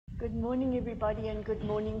Good morning, everybody, and good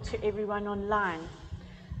morning to everyone online.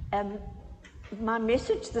 My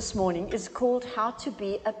message this morning is called How to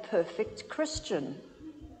Be a Perfect Christian.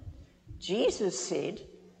 Jesus said,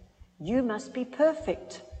 "You must be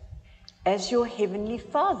perfect, as your heavenly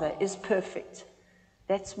Father is perfect."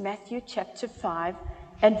 That's Matthew chapter 5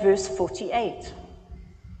 and verse 48.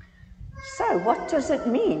 So, what does it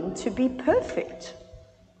mean to be perfect?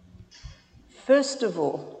 First of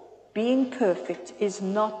all, being perfect is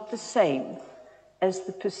not the same as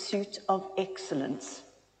the pursuit of excellence.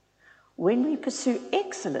 When we pursue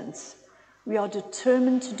excellence, we are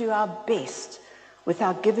determined to do our best with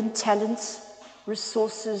our given talents,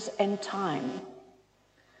 resources, and time.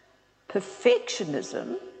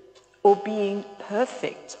 Perfectionism, or being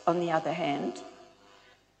perfect, on the other hand,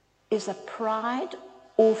 is a pride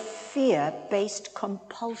or fear-based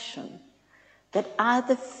compulsion that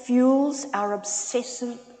either fuels our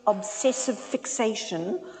obsessive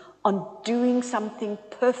fixation on doing something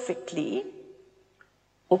perfectly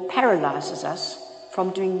or paralyzes us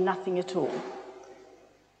from doing nothing at all.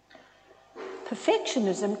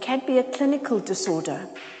 Perfectionism can be a clinical disorder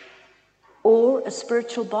or a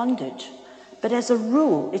spiritual bondage, but as a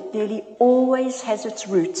rule, it nearly always has its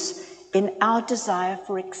roots in our desire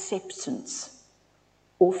for acceptance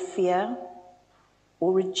or fear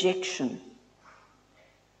or rejection.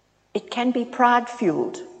 It can be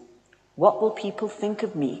pride-fueled. What will people think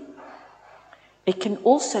of me? It can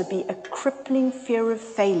also be a crippling fear of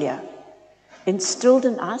failure, instilled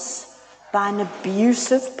in us by an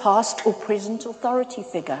abusive past or present authority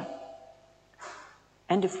figure.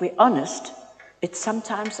 And if we're honest, it's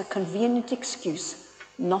sometimes a convenient excuse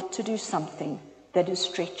not to do something that is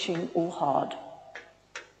stretching or hard.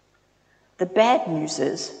 The bad news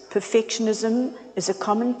is perfectionism is a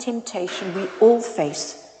common temptation we all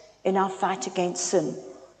face in our fight against sin.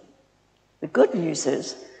 The good news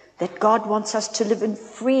is that God wants us to live in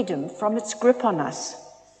freedom from its grip on us.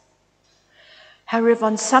 However,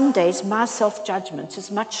 on some days, my self-judgment is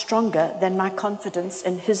much stronger than my confidence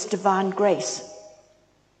in His divine grace.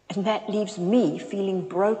 And that leaves me feeling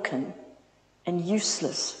broken and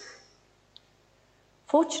useless.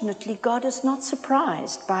 Fortunately, God is not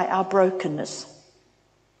surprised by our brokenness.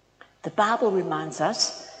 The Bible reminds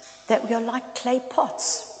us that we are like clay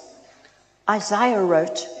pots. Isaiah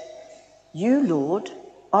wrote, "You, Lord,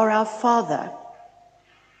 are our Father.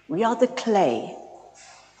 We are the clay.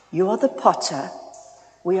 You are the potter.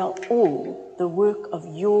 We are all the work of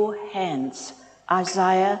your hands."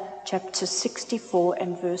 Isaiah chapter 64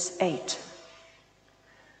 and verse 8.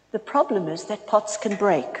 The problem is that pots can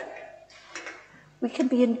break. We can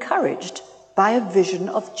be encouraged by a vision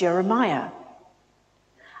of Jeremiah.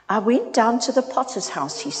 "I went down to the potter's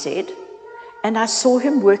house," he said, "and I saw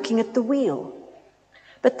him working at the wheel.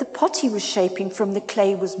 But the pot he was shaping from the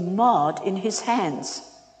clay was marred in his hands.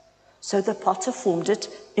 So the potter formed it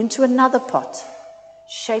into another pot,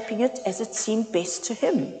 shaping it as it seemed best to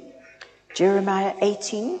him." Jeremiah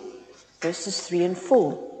 18, verses 3 and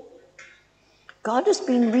 4. God has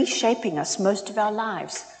been reshaping us most of our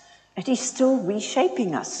lives, and He's still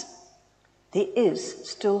reshaping us. There is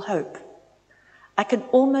still hope. I can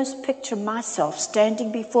almost picture myself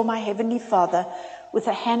standing before my Heavenly Father with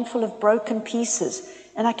a handful of broken pieces,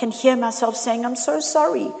 and I can hear myself saying, "I'm so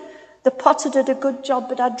sorry. The potter did a good job,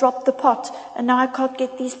 but I dropped the pot, and now I can't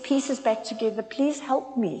get these pieces back together. Please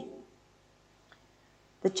help me."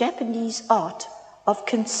 The Japanese art of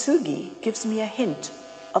kintsugi gives me a hint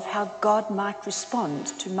of how God might respond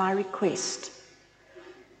to my request.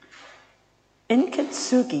 In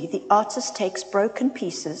kintsugi, the artist takes broken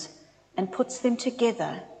pieces and puts them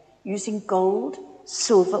together using gold,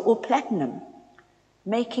 silver, or platinum,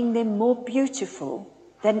 making them more beautiful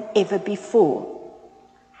than ever before.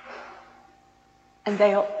 And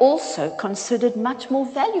they are also considered much more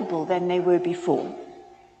valuable than they were before.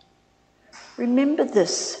 Remember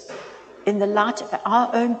this: in the light of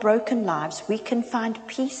our own broken lives, we can find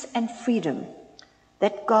peace and freedom,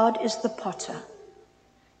 that God is the potter.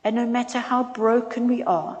 And no matter how broken we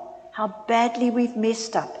are, how badly we've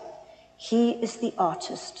messed up, He is the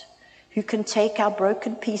artist who can take our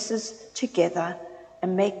broken pieces together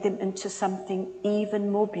and make them into something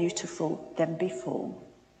even more beautiful than before.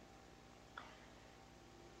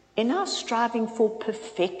 In our striving for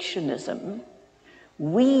perfectionism,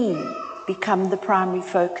 we become the primary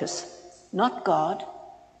focus, not God,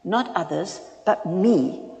 not others, but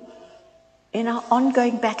me. In our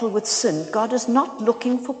ongoing battle with sin, God is not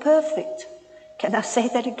looking for perfect. Can I say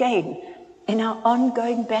that again? In our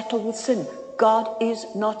ongoing battle with sin, God is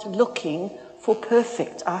not looking for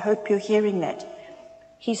perfect. I hope you're hearing that.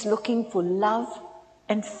 He's looking for love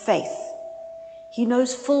and faith. He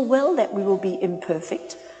knows full well that we will be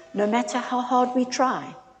imperfect, no matter how hard we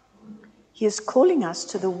try. He is calling us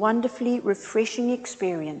to the wonderfully refreshing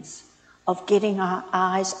experience of getting our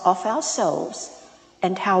eyes off ourselves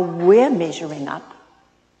and how we're measuring up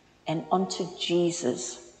and onto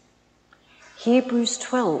Jesus. Hebrews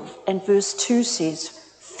 12 and verse 2 says,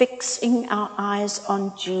 fixing our eyes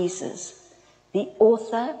on Jesus, the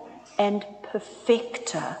author and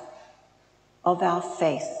perfecter of our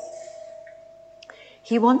faith.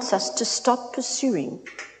 He wants us to stop pursuing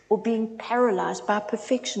or being paralyzed by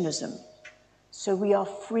perfectionism, so we are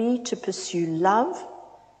free to pursue love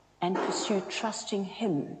and pursue trusting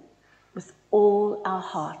Him with all our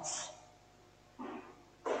hearts.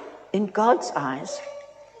 In God's eyes,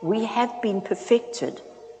 we have been perfected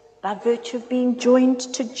by virtue of being joined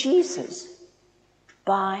to Jesus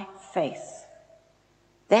by faith.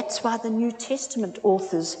 That's why the New Testament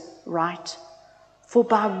authors write, for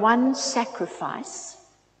by one sacrifice,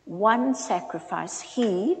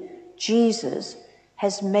 He, Jesus,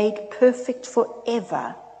 has made perfect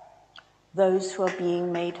forever those who are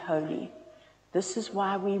being made holy. This is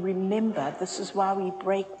why we remember. This is why we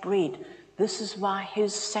break bread. This is why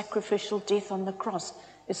His sacrificial death on the cross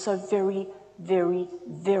is so very, very,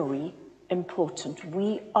 very important.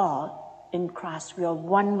 We are in Christ. We are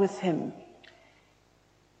one with Him.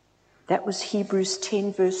 That was Hebrews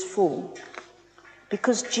 10 verse 4.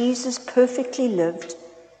 Because Jesus perfectly lived,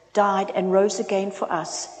 died, and rose again for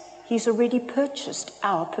us, He's already purchased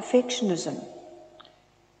our perfectionism.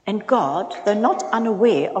 And God, though not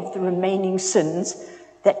unaware of the remaining sins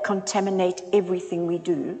that contaminate everything we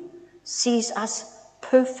do, sees us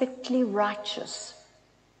perfectly righteous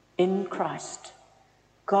in Christ.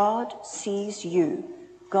 God sees you,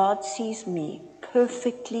 God sees me,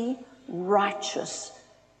 perfectly righteous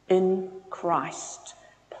in Christ.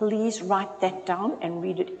 Please write that down and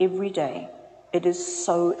read it every day. It is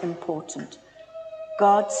so important.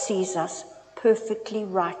 God sees us perfectly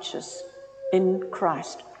righteous in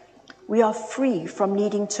Christ. We are free from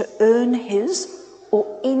needing to earn His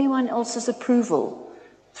or anyone else's approval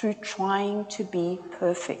through trying to be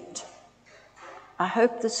perfect. I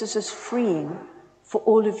hope this is as freeing for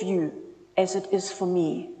all of you as it is for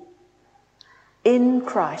me. In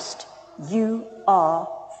Christ, you are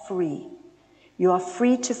free. You are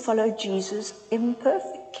free to follow Jesus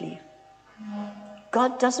imperfectly.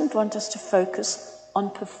 God doesn't want us to focus on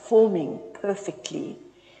performing perfectly.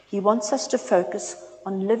 He wants us to focus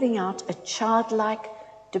on living out a childlike,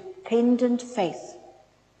 dependent faith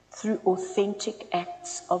through authentic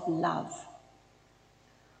acts of love.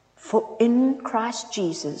 For in Christ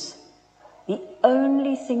Jesus, the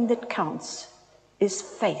only thing that counts is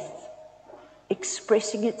faith,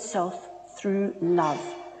 expressing itself through love.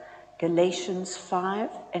 Galatians 5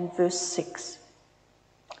 and verse 6.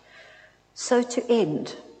 So to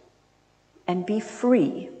end and be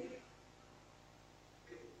free,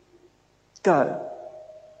 go.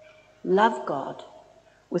 Love God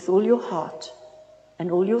with all your heart and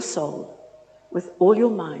all your soul, with all your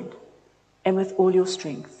mind and with all your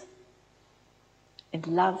strength. And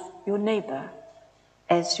love your neighbor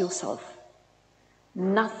as yourself.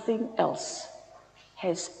 Nothing else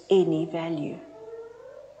has any value.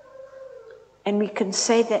 And we can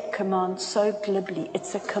say that command so glibly.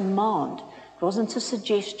 It's a command. It wasn't a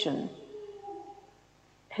suggestion.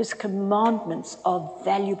 His commandments are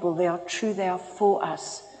valuable. They are true. They are for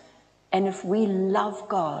us. And if we love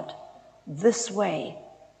God this way,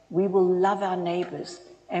 we will love our neighbors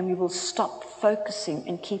and we will stop focusing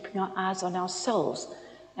and keeping our eyes on ourselves.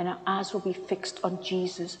 And our eyes will be fixed on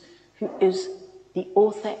Jesus, who is the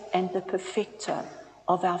author and the perfecter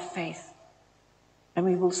of our faith. And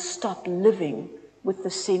we will stop living with the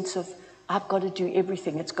sense of, I've got to do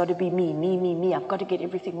everything. It's got to be me, me, me, me. I've got to get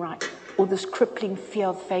everything right. Or this crippling fear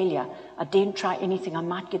of failure. I daren't try anything. I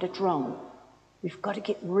might get it wrong. We've got to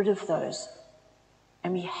get rid of those.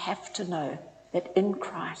 And we have to know that in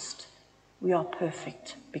Christ we are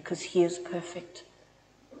perfect because He is perfect.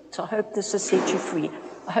 So I hope this has set you free.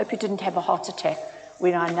 I hope you didn't have a heart attack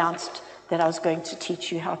when I announced that I was going to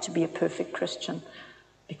teach you how to be a perfect Christian.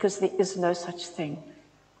 Because there is no such thing.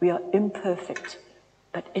 We are imperfect,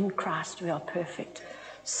 but in Christ we are perfect.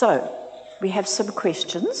 So, we have some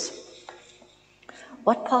questions.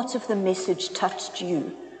 What part of the message touched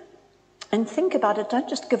you? And think about it. Don't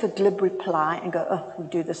just give a glib reply and go, oh, we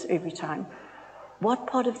do this every time. What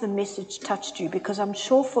part of the message touched you? Because I'm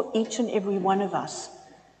sure for each and every one of us,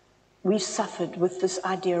 we suffered with this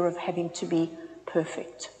idea of having to be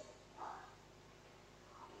perfect.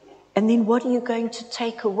 And then what are you going to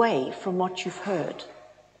take away from what you've heard?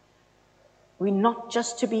 We're not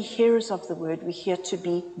just to be hearers of the word, we're here to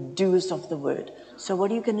be doers of the word. So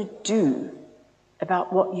what are you going to do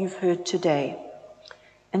about what you've heard today?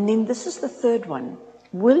 And then this is the third one.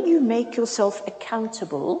 Will you make yourself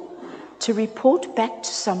accountable to report back to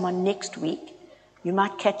someone next week? You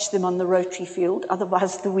might catch them on the Rotary field,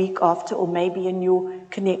 otherwise the week after, or maybe in your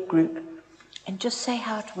Connect group, and just say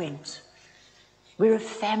how it went. We're a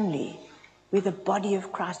family. We're the body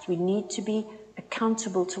of Christ. We need to be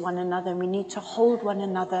accountable to one another, and we need to hold one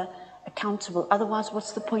another accountable. Otherwise,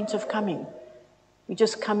 what's the point of coming? We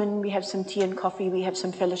just come in, we have some tea and coffee, we have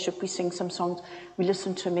some fellowship, we sing some songs, we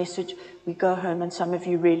listen to a message, we go home, and some of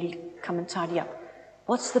you really come and tidy up.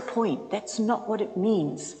 What's the point? That's not what it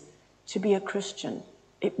means to be a Christian.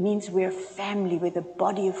 It means we're a family, we're the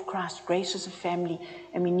body of Christ. Grace is a family,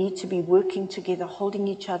 and we need to be working together, holding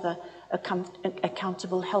each other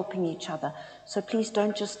accountable, helping each other. So please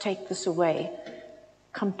don't just take this away.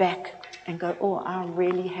 Come back and go, oh, I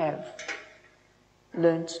really have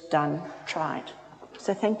learned, done, tried.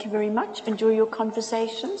 So thank you very much. Enjoy your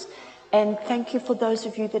conversations. And thank you for those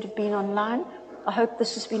of you that have been online. I hope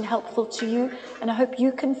this has been helpful to you. And I hope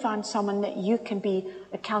you can find someone that you can be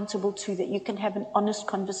accountable to, that you can have an honest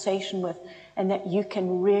conversation with, and that you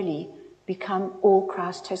can really become all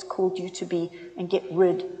Christ has called you to be and get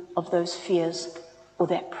rid of those fears or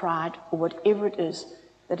that pride or whatever it is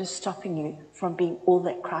that is stopping you from being all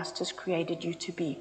that Christ has created you to be.